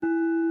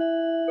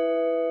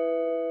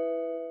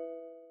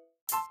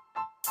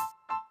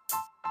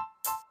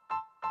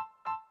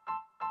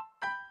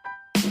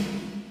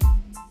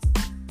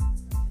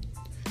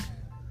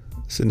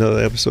It's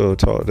another episode of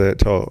Talk That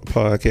Talk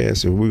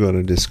podcast, and we're going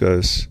to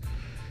discuss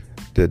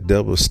the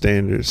double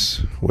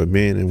standards with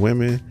men and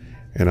women,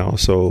 and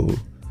also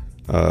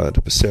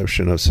the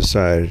perception of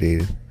society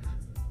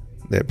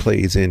that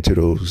plays into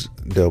those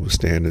double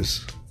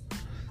standards.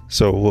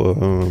 So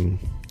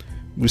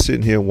we're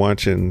sitting here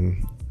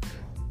watching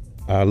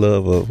I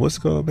Love a, what's it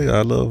called, baby?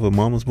 I Love a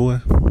Mama's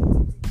Boy?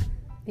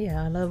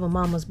 Yeah, I Love a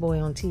Mama's Boy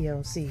on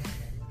TLC.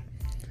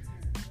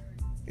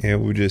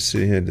 And we're just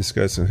sitting here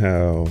discussing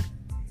how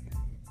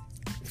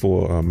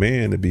for a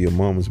man to be a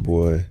mama's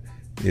boy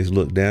is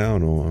looked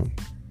down on,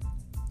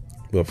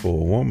 but for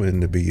a woman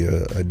to be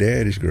a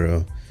daddy's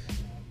girl,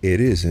 it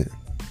isn't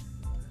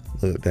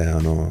looked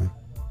down on.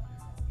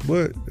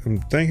 But I'm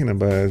thinking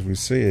about, as we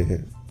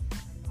said,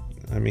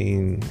 I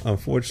mean,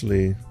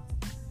 unfortunately,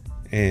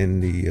 in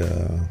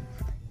the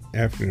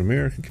African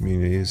American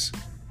community, is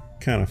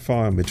kind of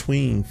far in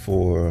between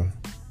for,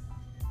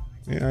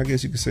 yeah, I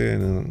guess you could say in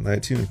the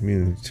Latino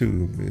community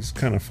too. It's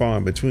kind of far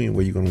in between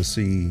where you're going to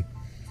see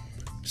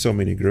so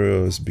many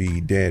girls be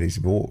daddy's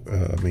boy.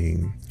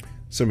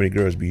 So many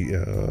girls be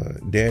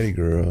daddy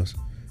girls,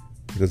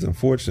 because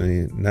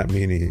unfortunately, not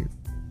many,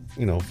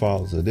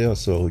 fathers are there.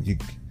 So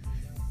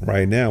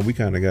right now, we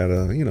kind of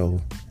gotta,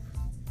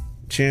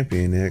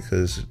 champion that,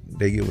 because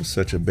they give us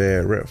such a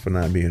bad rep for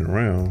not being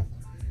around.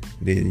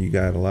 Then you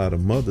got a lot of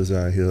mothers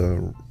out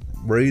here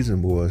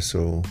raising boys,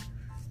 so,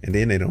 and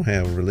then they don't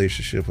have a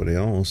relationship of their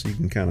own, so you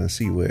can kind of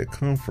see where it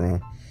come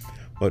from.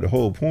 But the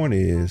whole point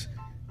is,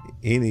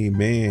 any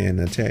man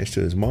attached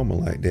to his mama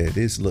like that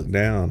is looked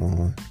down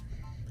on,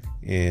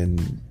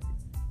 and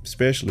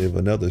especially if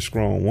another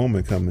strong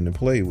woman come into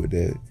play with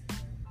that,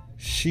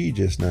 she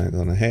just not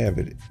gonna have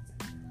it.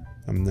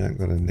 I'm not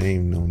gonna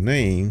name no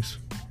names.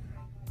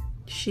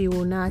 She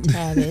will not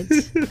have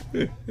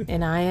it.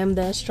 And I am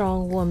that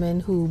strong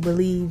woman who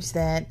believes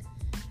that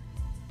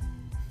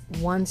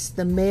once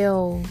the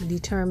male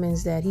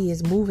determines that he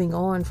is moving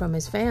on from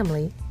his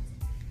family,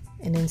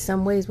 and in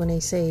some ways when they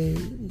say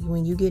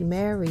when you get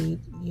married,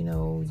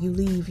 you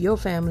leave your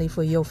family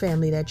for your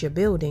family that you're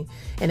building.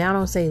 And I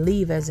don't say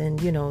leave as in,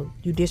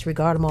 you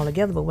disregard them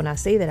altogether. But when I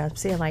say that, I'm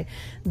saying like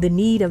the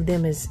need of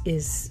them is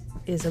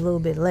a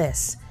little bit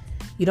less.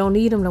 You don't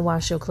need them to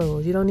wash your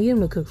clothes. You don't need them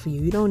to cook for you.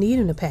 You don't need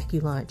them to pack you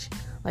lunch.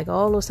 Like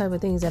all those type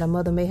of things that a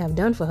mother may have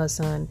done for her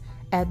son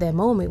at that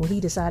moment when he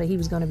decided he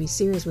was going to be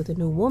serious with a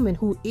new woman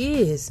who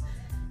is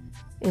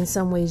in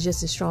some ways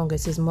just as strong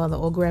as his mother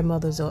or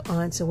grandmothers or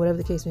aunts or whatever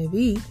the case may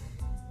be.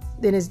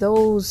 Then it's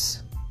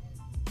those,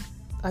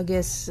 I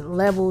guess,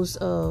 levels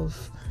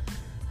of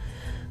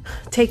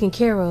taking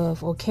care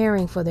of or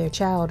caring for their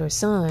child or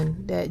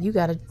son that you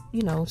got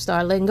to,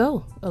 start letting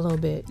go a little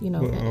bit,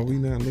 But are we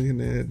not looking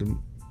at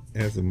them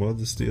as a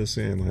mother still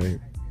saying like,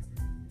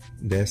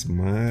 that's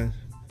mine?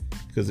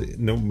 Because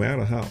no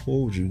matter how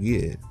old you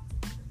get,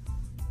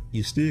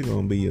 you're still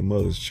going to be your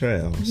mother's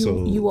child.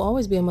 You will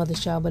always be a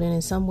mother's child, but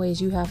in some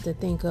ways you have to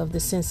think of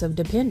the sense of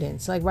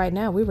dependence. Like right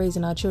now, we're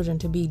raising our children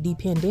to be to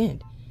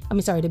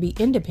be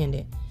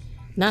independent,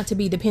 not to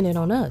be dependent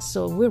on us.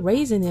 So we're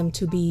raising them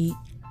to be,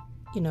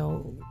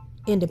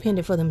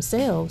 independent for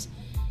themselves.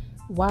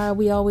 Why are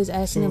we always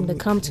asking them to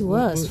come to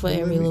us for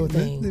every little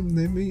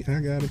thing?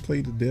 I got to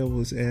play the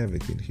devil's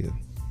advocate here,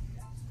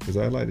 because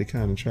I like to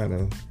kind of try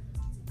to,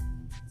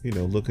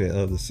 look at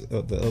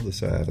the other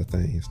side of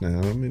things.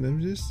 Now,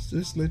 I'm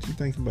just let you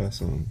think about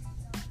something.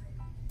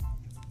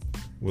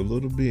 With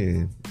little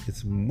Ben,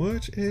 as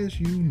much as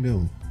he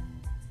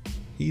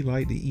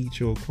like to eat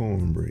your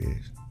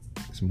cornbread.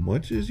 As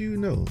much as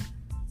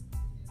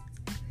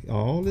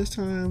all this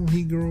time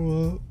he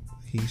grew up,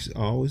 he's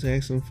always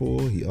asking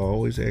for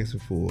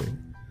it.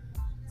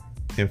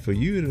 And for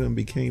you, it done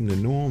became the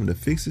norm to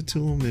fix it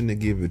to him and to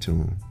give it to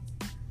him.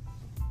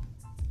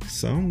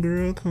 Some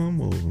girl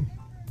come over,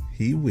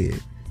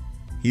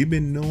 he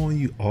been knowing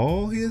you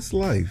all his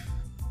life,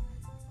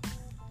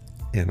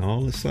 and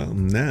all of a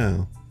sudden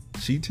now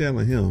she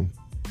telling him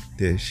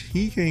that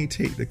he can't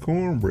take the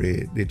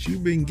cornbread that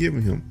you've been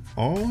giving him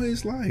all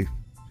his life,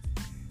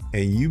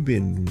 and you've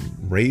been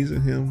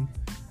raising him,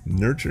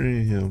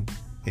 nurturing him,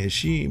 and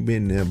she ain't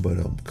been there but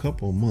a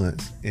couple of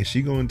months, and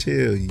she gonna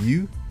tell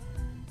him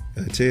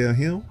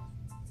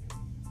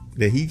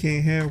that he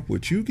can't have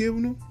what you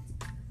giving him,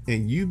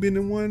 and you've been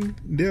the one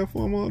there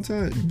for him all the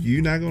time.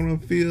 You're not gonna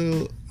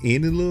feel any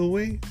little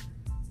way?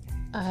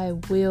 I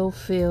will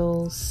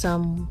feel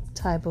some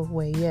type of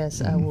way.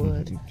 Yes, I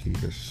would.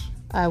 Yes.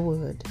 I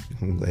would.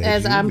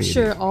 As I'm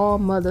sure all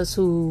mothers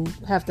who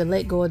have to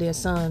let go of their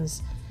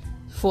sons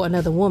for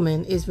another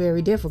woman is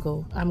very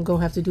difficult. I'm going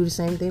to have to do the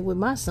same thing with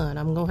my son.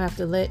 I'm going to have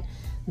to let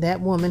that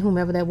woman,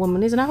 whomever that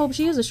woman is, and I hope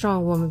she is a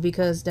strong woman,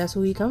 because that's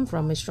who he come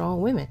from, is strong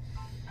women.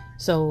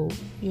 So,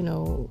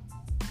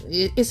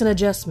 it's an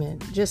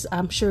adjustment.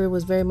 I'm sure it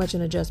was very much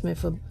an adjustment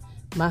for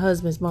my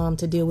husband's mom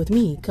to deal with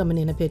me coming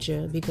in the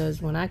picture,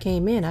 because when I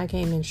came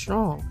in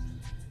strong.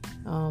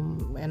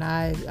 And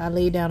I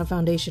laid down a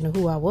foundation of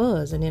who I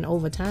was, and then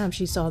over time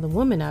she saw the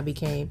woman I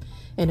became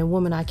and the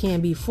woman I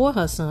can be for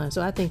her son.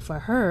 So I think for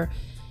her,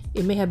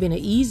 it may have been an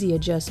easy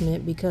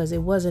adjustment because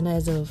it wasn't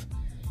as of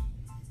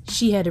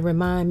she had to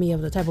remind me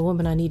of the type of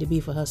woman I need to be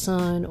for her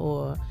son,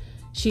 or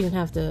she didn't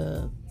have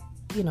to,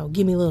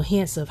 give me little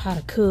hints of how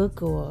to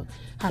cook or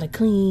how to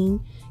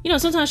clean.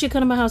 Sometimes she'd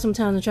come to my house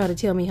sometimes and try to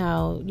tell me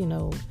how,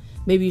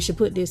 maybe you should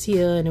put this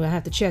here, and I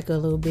have to check her a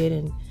little bit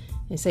and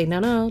say,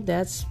 no,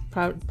 that's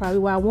probably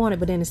why I want it.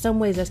 But then in some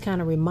ways, that's kind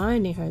of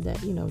reminding her that,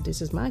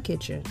 this is my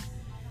kitchen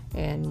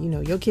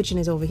and, your kitchen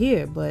is over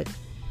here. But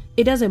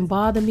it doesn't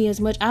bother me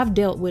as much. I've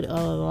dealt with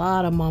a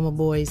lot of mama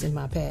boys in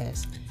my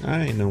past.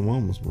 I ain't no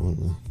mama's boy,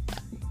 though.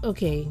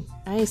 Okay,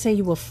 I ain't saying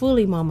you were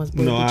fully mama's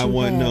boy. No, I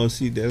wasn't. No,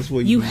 see, that's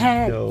what you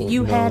had.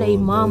 You had a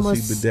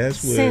mama's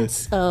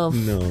sense of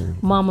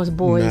mama's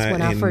boys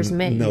when I first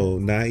met you. No,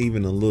 not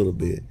even a little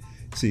bit.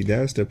 See,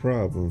 that's the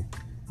problem.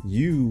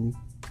 You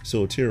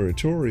so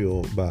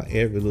territorial about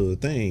every little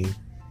thing.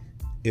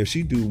 If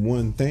she do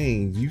one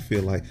thing, you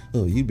feel like,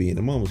 oh, you being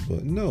a mama's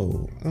boy.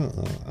 No,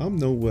 I'm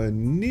nowhere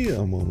near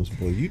a mama's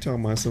boy. You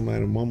talking about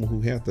somebody, a mama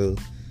who have to,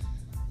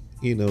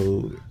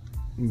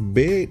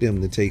 beg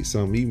them to take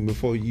something even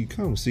before you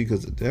come. See,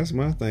 because that's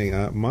my thing.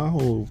 My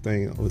whole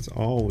thing has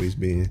always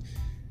been,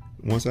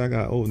 once I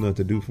got old enough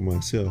to do for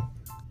myself,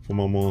 for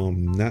my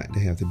mom not to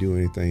have to do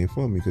anything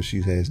for me, because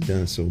she has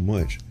done so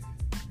much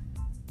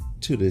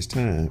to this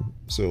time.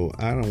 So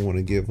I don't want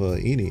to give her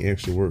any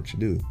extra work to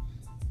do.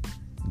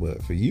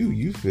 But for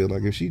you feel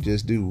like if she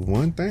just do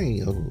one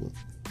thing,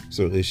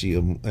 so is she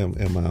am I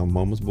a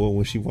mama's boy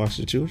when she watch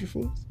the children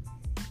for us?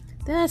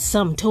 That's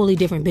something totally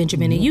different,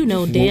 Benjamin, and you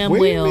know damn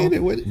well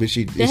but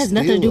that has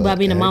nothing to do about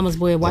being a mama's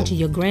boy watching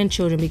your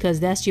grandchildren, because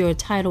that's your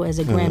title as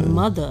a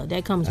grandmother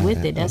that comes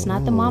with it. That's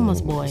not the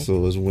mama's boy.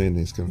 So it's when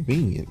it's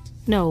convenient.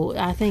 No,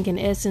 I think in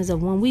essence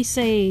of when we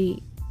say,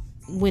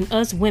 when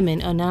us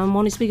women, and I'm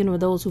only speaking to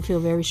those who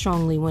feel very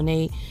strongly when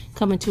they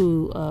come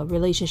into a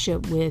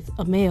relationship with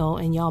a male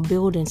and y'all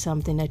building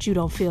something that you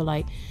don't feel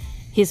like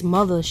his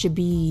mother should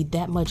be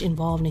that much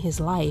involved in his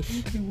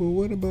life. Okay, well,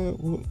 what about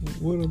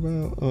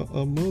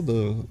a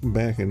mother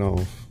backing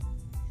off?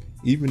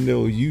 Even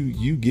though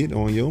you get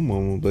on your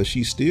mama, but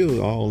she's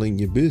still all in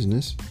your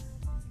business.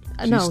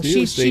 No,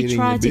 she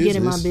tried to get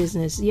in my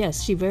business.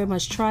 Yes, she very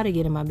much tried to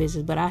get in my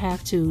business, but I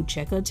have to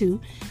check her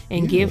too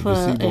and give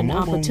her an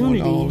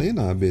opportunity. All in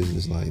our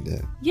business like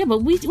that. Yeah, but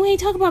we ain't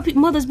talking about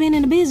mothers being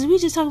in the business. We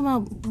just talking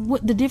about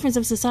what the difference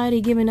of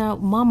society giving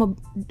out mama,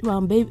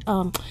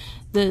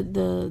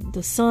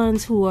 the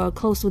sons who are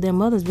close with their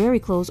mothers, very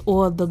close,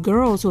 or the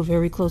girls who are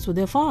very close with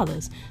their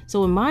fathers.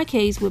 So in my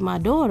case, with our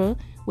daughter,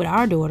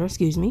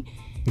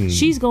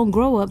 she's gonna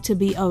grow up to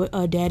be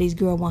a daddy's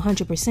girl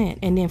 100%,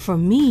 and then for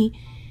me,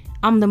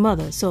 I'm the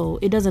mother, so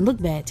it doesn't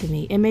look bad to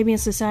me. And maybe in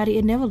society,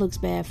 it never looks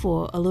bad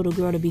for a little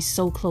girl to be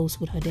so close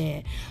with her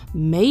dad.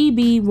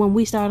 Maybe when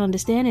we start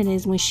understanding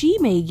is when she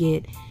may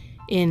get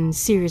in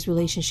serious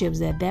relationships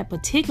that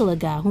particular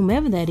guy,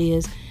 whomever that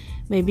is,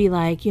 may be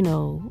like,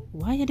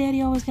 why your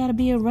daddy always got to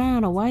be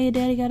around, or why your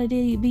daddy got to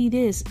be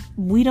this.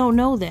 We don't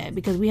know that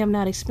because we have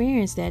not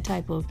experienced that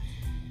type of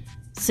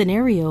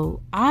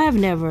scenario. I've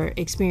never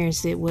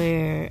experienced it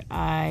where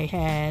I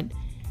had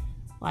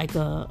like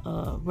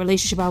a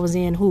relationship I was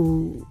in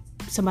who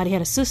somebody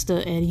had a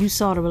sister and you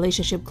saw the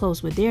relationship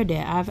close with their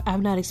dad.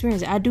 I've not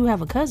experienced it. I do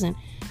have a cousin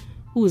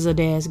who is a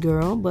dad's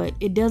girl, but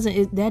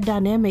that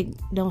dynamic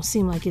don't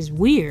seem like it's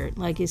weird.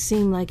 Like it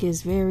seemed like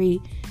it's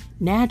very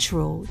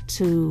natural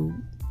to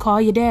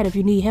call your dad if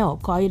you need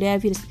help. Call your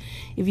dad if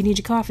you need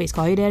your car fixed.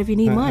 Call your dad if you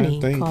need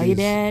money. Call your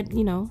dad,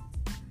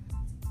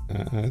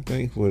 I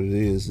think what it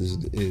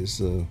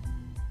is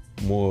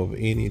more of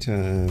any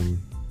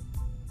time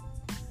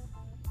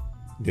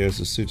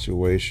there's a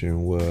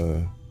situation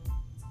where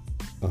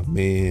a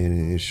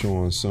man is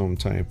showing some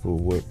type of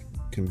what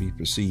can be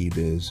perceived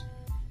as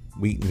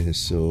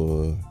weakness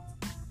or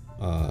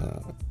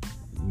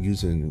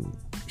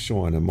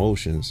showing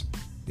emotions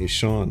is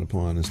shunned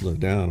upon, is looked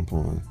down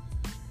upon.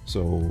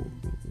 So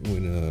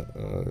when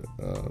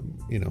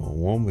a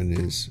woman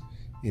is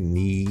in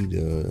need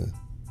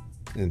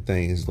and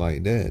things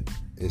like that,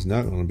 it's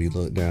not going to be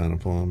looked down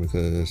upon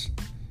because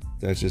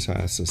that's just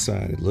how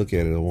society look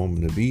at it. A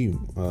woman to be,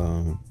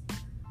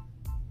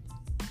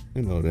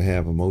 to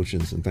have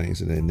emotions and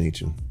things of that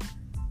nature.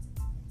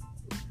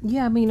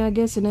 Yeah, I mean, I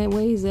guess in that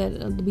way is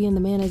that being the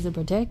man as the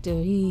protector,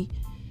 he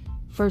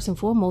first and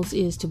foremost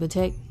is to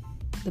protect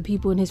the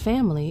people in his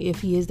family if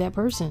he is that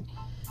person.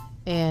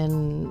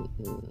 And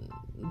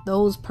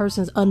those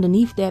persons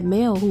underneath that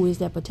male who is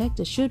that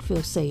protector should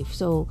feel safe.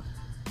 So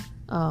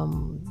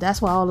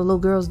that's why all the little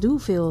girls do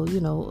feel,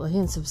 a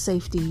hint of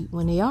safety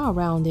when they are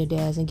around their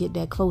dads and get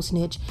that close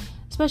knit,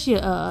 especially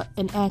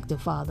an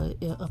active father,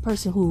 a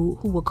person who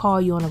will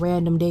call you on a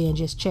random day and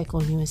just check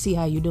on you and see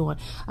how you're doing.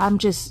 I'm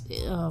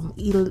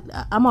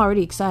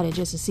already excited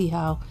just to see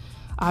how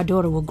our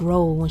daughter will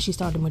grow when she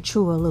started to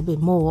mature a little bit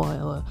more,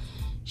 or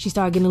she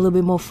started getting a little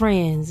bit more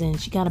friends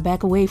and she kind of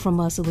back away from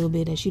us a little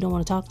bit and she don't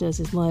want to talk to us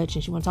as much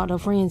and she want to talk to her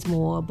friends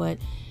more. But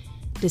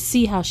to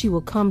see how she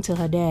will come to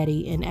her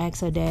daddy and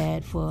ask her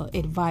dad for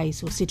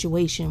advice or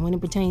situation when it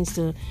pertains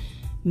to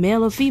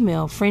male or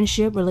female,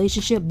 friendship,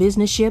 relationship,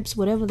 business ships,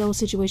 whatever those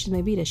situations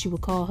may be, that she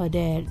would call her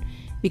dad,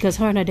 because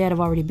her and her dad have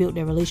already built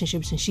their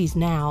relationships, and she's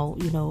now,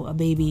 a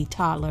baby,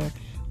 toddler,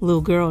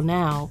 little girl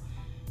now,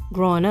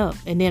 growing up.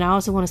 And then I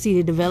also want to see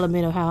the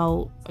development of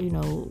how,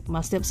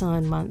 my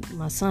stepson,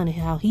 my son,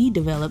 how he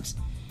develops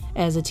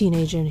as a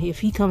teenager. And if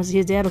he comes to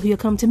his dad, or he'll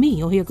come to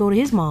me, or he'll go to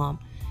his mom.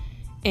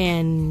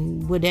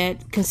 And would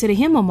that consider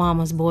him a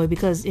mama's boy?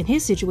 Because in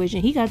his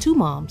situation, he got two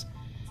moms.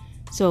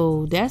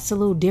 So that's a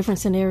little different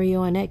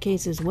scenario in that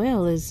case as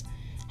well. Is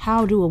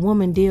how do a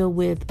woman deal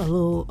with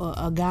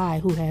a guy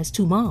who has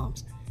two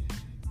moms?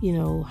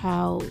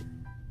 How,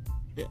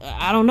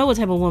 I don't know what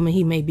type of woman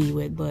he may be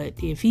with, but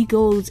if he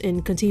goes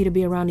and continue to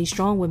be around these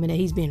strong women that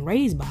he's been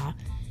raised by,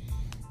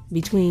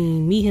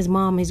 between me, his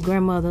mom, his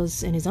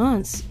grandmothers, and his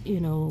aunts,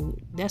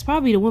 that's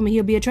probably the woman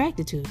he'll be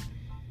attracted to.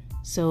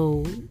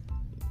 So,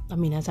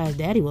 that's how his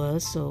daddy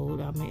was. So,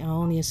 I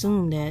only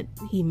assume that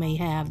he may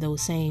have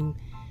those same,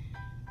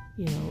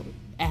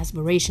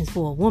 aspirations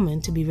for a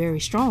woman to be very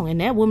strong. And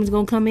that woman's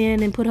going to come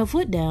in and put her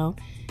foot down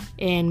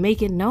and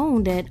make it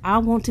known that I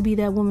want to be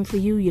that woman for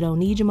you. You don't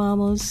need your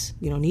mamas.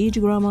 You don't need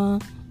your grandma.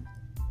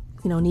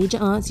 You don't need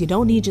your aunts. You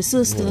don't need your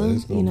sister. Well,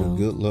 it's going to be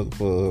good luck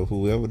for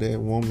whoever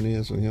that woman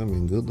is for him,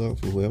 and good luck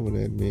for whoever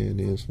that man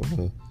is for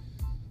her.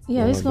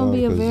 Yeah, it's going to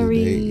be a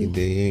very... It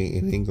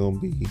ain't going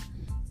to be...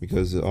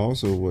 Because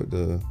also what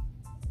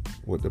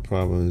the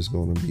problem is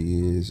going to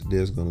be is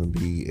there's going to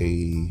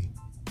be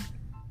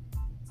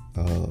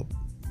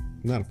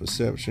not a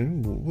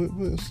perception,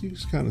 you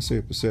kind of say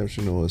a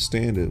perception or a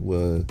standard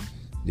where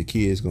the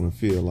kid's going to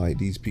feel like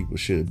these people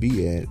should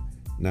be at,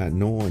 not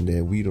knowing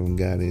that we don't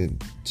got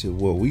into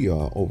what we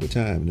are over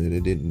time, that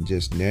it didn't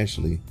just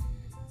naturally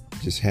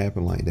just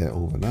happen like that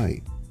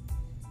overnight.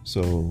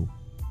 So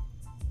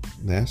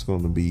that's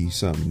going to be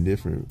something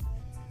different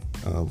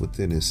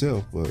within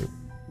itself.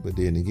 But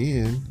then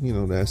again,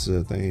 that's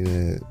a thing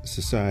that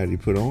society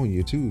put on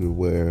you too, to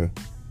where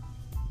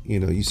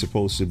you're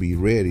supposed to be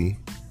ready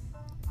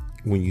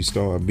when you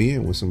start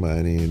being with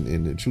somebody.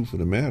 And the truth of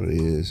the matter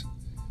is,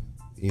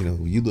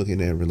 you're looking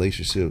at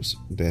relationships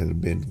that have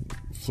been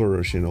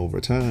flourishing over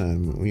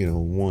time,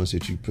 ones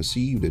that you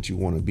perceive that you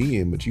want to be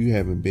in, but you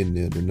haven't been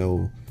there to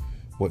know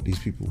what these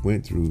people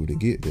went through to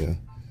get there.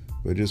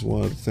 But just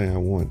one other thing I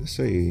wanted to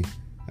say,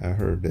 I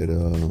heard that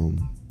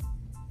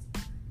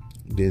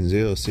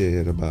Denzel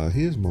said about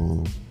his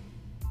mom.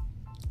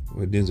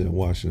 Well, Denzel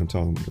Washington, I'm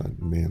talking about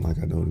the man like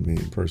I know the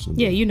man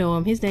personally. Yeah, you know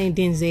him. His name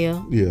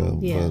Denzel.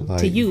 Yeah. But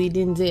to you, he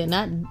Denzel,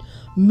 not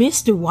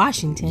Mr.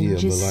 Washington. Yeah,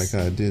 but like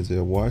how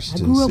Denzel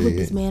Washington I grew up said, with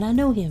this man. I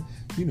know him.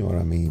 You know what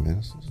I mean,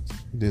 man.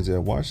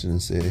 Denzel Washington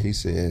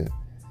said,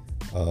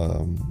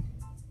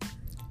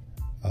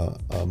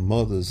 a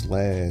mother's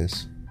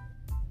last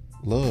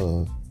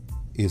love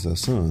is her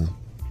son.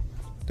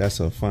 That's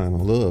her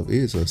final love,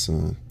 is her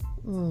son.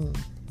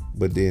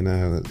 But then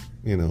I,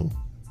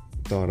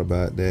 thought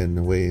about that in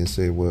a way and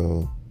say,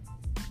 well,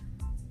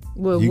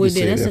 you can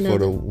say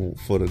that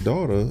for the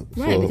daughter,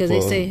 right? Because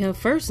they say her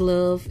first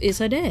love is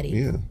her daddy.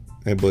 Yeah,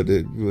 but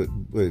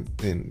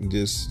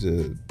just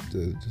to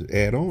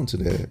add on to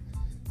that,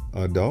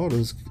 our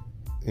daughter's,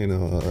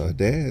 a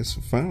dad's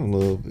final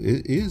love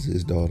is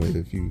his daughter.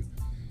 If you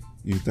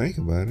think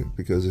about it,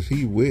 because if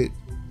he with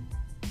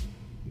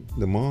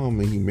the mom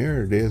and he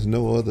married, there's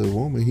no other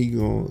woman he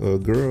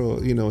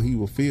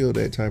will feel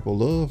that type of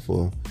love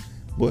for.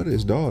 But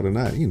his daughter,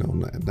 not in a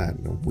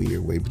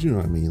weird way, but you know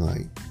what I mean.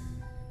 Like,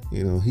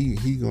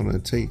 he gonna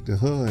take to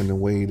her in a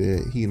way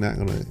that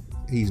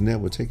he's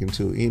never taken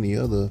to any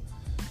other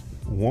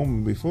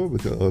woman before,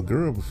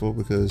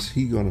 because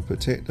he gonna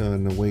protect her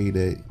in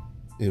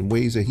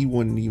ways that he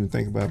wouldn't even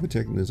think about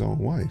protecting his own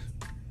wife.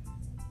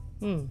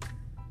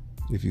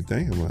 If you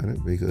think about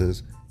it,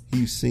 because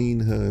he's seen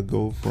her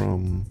go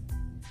from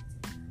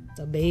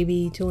a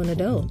baby to an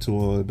adult.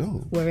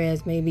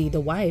 Whereas maybe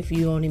the wife,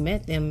 you only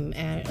met them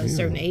at a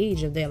certain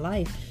age of their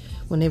life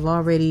when they've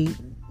already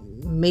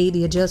made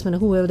the adjustment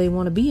of whoever they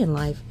want to be in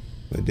life.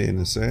 But then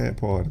the sad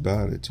part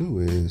about it too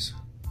is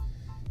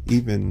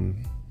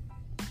even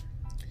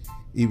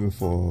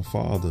for a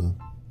father,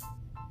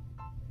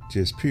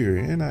 just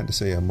period, and not to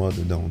say a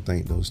mother don't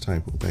think those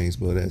type of things,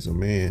 but as a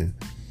man,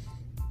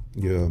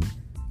 your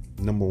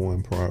number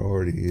one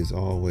priority is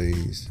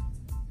always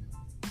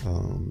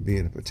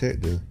being a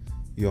protector.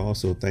 You're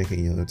also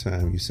thinking of the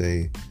time you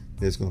say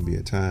there's going to be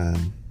a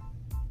time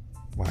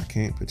where I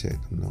can't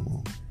protect them no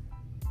more.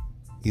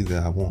 Either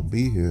I won't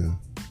be here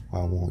or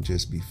I won't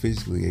just be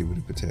physically able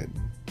to protect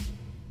them.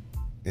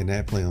 And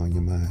that play on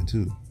your mind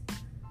too.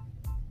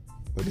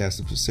 But that's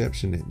the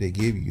perception that they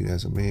give you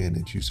as a man,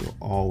 that you're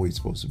always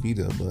supposed to be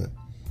there, but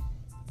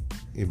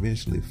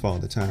eventually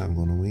Father Time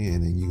going to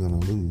win and you're going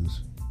to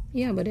lose.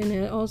 Yeah, but then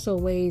there are also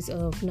ways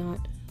of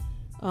not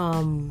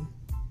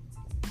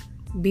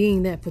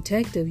being that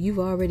protective. You've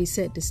already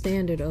set the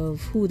standard of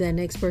who that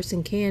next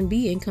person can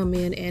be and come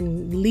in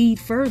and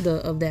lead further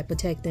of that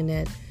protecting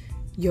that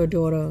your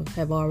daughter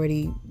have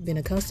already been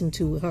accustomed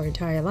to her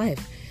entire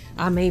life.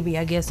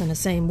 I guess in the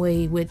same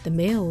way with the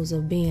males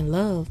of being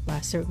loved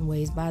by certain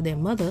ways by their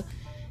mother,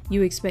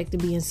 you expect to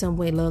be in some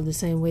way loved the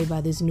same way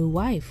by this new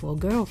wife or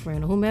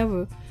girlfriend or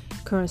whomever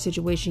current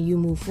situation you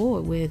move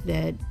forward with,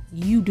 that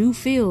you do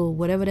feel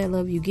whatever that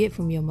love you get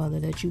from your mother,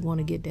 that you want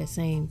to get that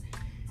same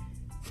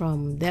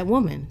from that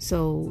woman.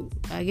 So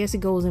I guess it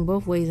goes in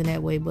both ways in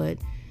that way. But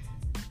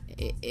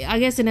I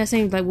guess in that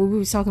same, like what we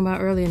were talking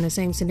about earlier, in the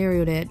same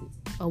scenario, that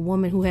a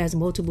woman who has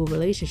multiple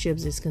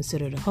relationships is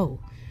considered a hoe,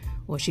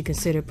 or she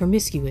considered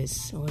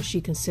promiscuous, or she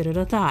considered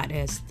a thought,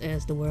 as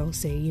the world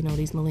say,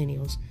 these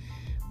millennials.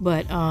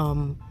 But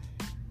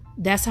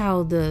that's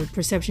how the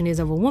perception is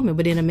of a woman.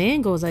 But then a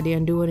man goes out there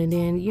and do it, and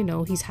then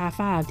he's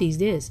high-fived, he's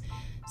this.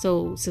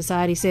 So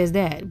society says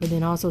that, but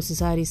then also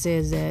society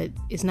says that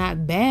it's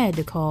not bad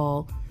to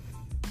call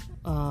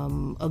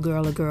a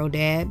girl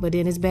dad, but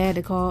then it's bad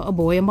to call a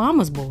boy a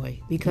mama's boy,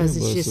 because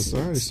it's just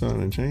society's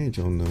starting to change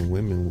on the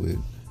women with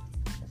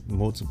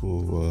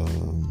multiple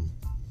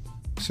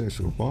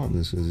sexual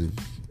partners. Because if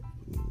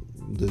you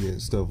look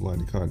at stuff like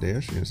the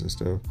Kardashians and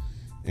stuff,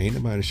 ain't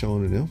nobody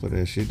showing them for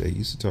that shit. They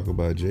used to talk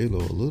about J-Lo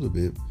a little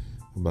bit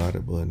about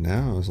it, but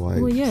now it's like,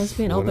 well, yeah, it's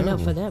been opened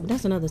up for that, but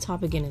that's another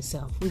topic in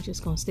itself. We're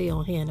just gonna stay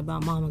on hand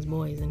about mama's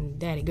boys and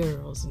daddy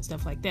girls and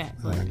stuff like that.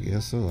 But I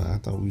guess so. I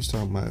thought we was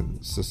talking about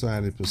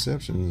society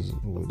perceptions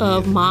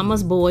of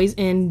mama's boys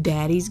and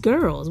daddy's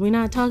girls. We're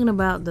not talking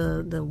about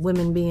the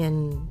women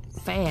being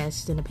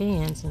fast in the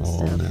pants and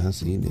stuff. Oh, now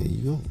see, there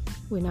you go.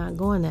 We're not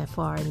going that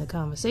far in the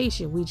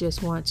conversation. We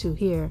just want to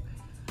hear,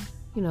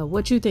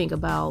 what you think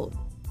about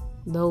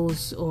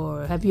those,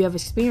 or have you ever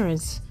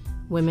experienced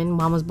women,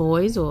 mama's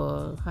boys,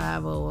 or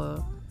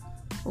however,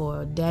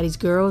 or daddy's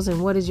girls,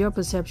 and what is your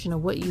perception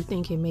of what you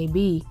think it may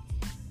be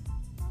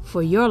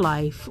for your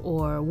life,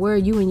 or where are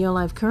you in your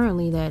life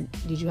currently? That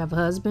did you have a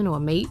husband or a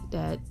mate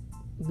that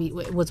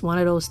was one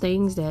of those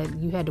things that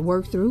you had to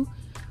work through,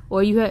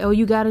 or you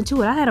got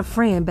into it? I had a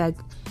friend back,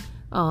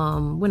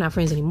 we're not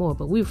friends anymore,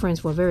 but we were friends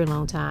for a very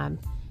long time.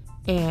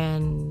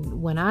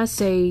 And when I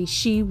say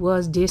she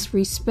was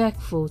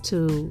disrespectful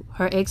to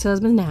her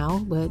ex-husband now,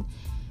 but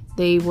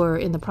they were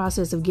in the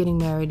process of getting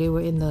married. They were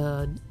in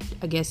the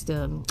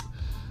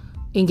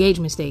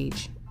engagement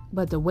stage.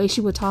 But the way she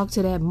would talk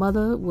to that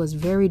mother was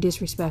very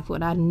disrespectful.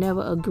 And I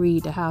never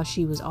agreed to how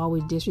she was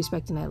always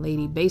disrespecting that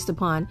lady based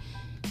upon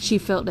she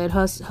felt that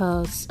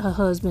her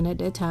husband at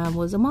that time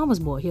was a mama's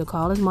boy. He'll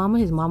call his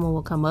mama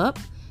will come up.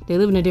 They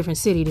live in a different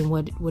city than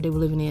what they were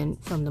living in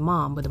from the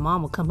mom. But the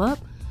mom would come up.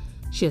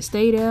 She'll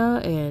stay there,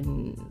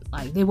 and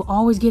like they will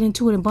always get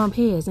into it and bump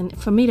heads. And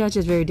for me, that's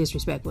just very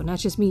disrespectful. And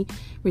that's just me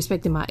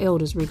respecting my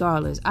elders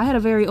regardless. I had a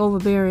very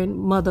overbearing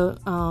mother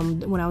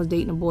when I was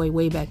dating a boy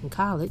way back in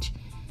college.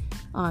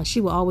 She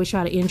would always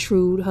try to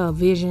intrude her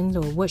visions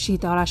or what she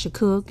thought I should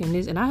cook and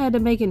this. And I had to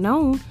make it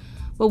known.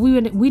 But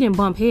we didn't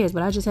bump heads,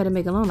 but I just had to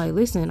make it known, like,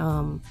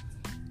 listen,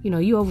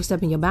 you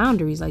overstepping your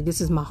boundaries. Like, this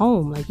is my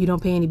home. Like, you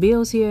don't pay any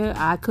bills here.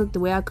 I cook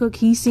the way I cook.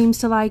 He seems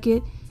to like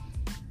it.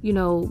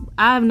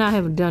 I've not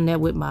have done that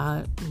with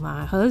my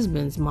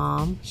husband's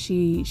mom.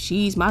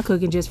 She's my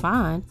cooking just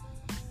fine,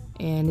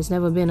 and it's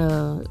never been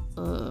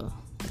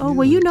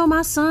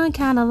my son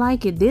kind of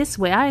like it this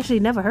way. I actually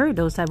never heard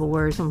those type of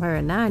words from her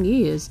in 9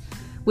 years,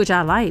 which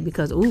I like,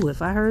 because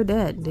if I heard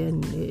that,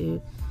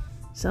 then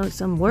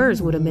some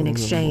words would have been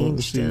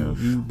exchanged.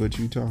 But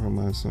you talking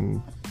about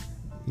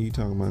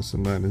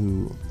somebody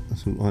who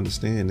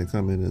understand and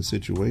come in a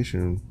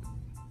situation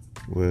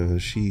where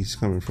she's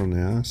coming from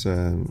the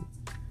outside,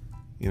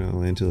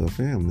 into her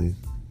family.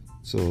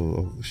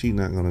 So she's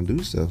not going to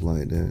do stuff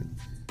like that.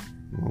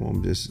 My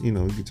mom just, you're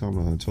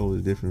talking about a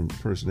totally different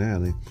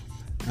personality.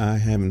 I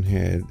haven't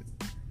had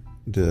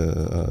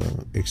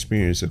the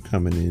experience of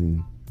coming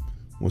in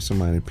when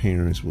somebody's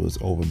parents was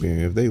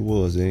overbearing. If they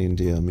didn't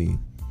tell me.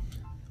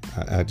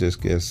 I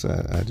just guess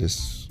I'll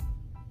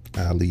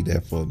leave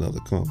that for another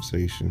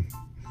conversation.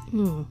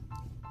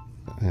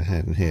 I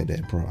hadn't had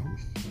that problem.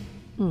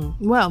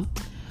 Well,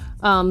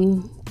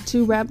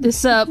 to wrap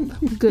this up,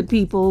 good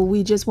people,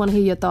 we just want to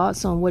hear your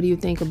thoughts on what do you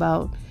think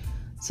about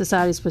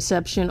society's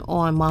perception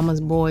on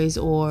mama's boys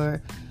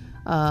or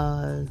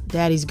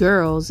daddy's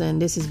girls. And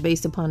this is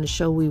based upon the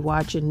show we're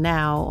watching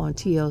now on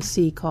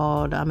TLC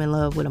called I'm in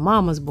Love with a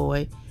Mama's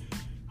Boy,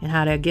 and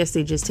how I guess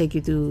they just take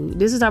you through.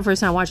 This is our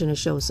first time watching the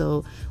show,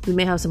 so we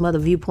may have some other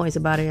viewpoints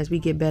about it as we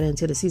get better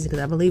into the season,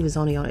 because I believe it's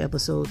only on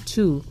episode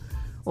 2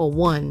 or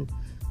 1.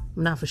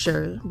 I'm not for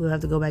sure. We'll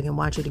have to go back and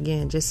watch it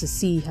again just to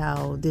see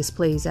how this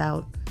plays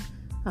out.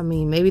 I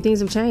mean, maybe things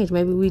have changed.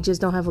 Maybe we just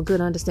don't have a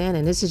good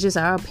understanding. This is just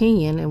our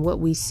opinion and what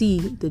we see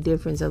the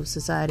difference of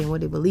society and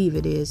what they believe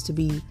it is to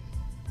be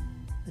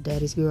a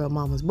daddy's girl,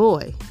 mama's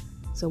boy.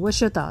 So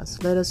what's your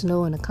thoughts? Let us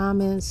know in the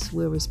comments.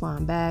 We'll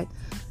respond back.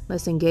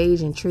 Let's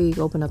engage, intrigue,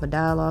 open up a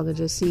dialogue, and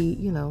just see,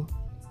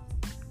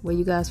 where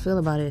you guys feel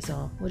about it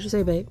all. What'd you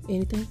say, babe?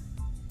 Anything?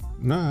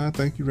 Nah, I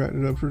think you wrapped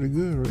it up pretty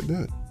good right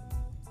there.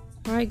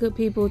 All right, good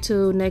people.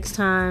 Till next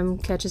time,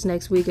 catch us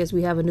next week as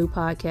we have a new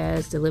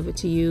podcast delivered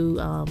to you.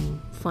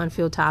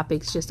 Fun-filled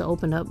topics just to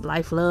open up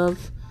life,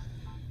 love,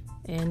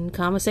 and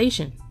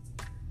conversation.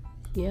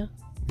 Yeah.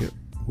 Yep.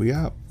 We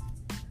out.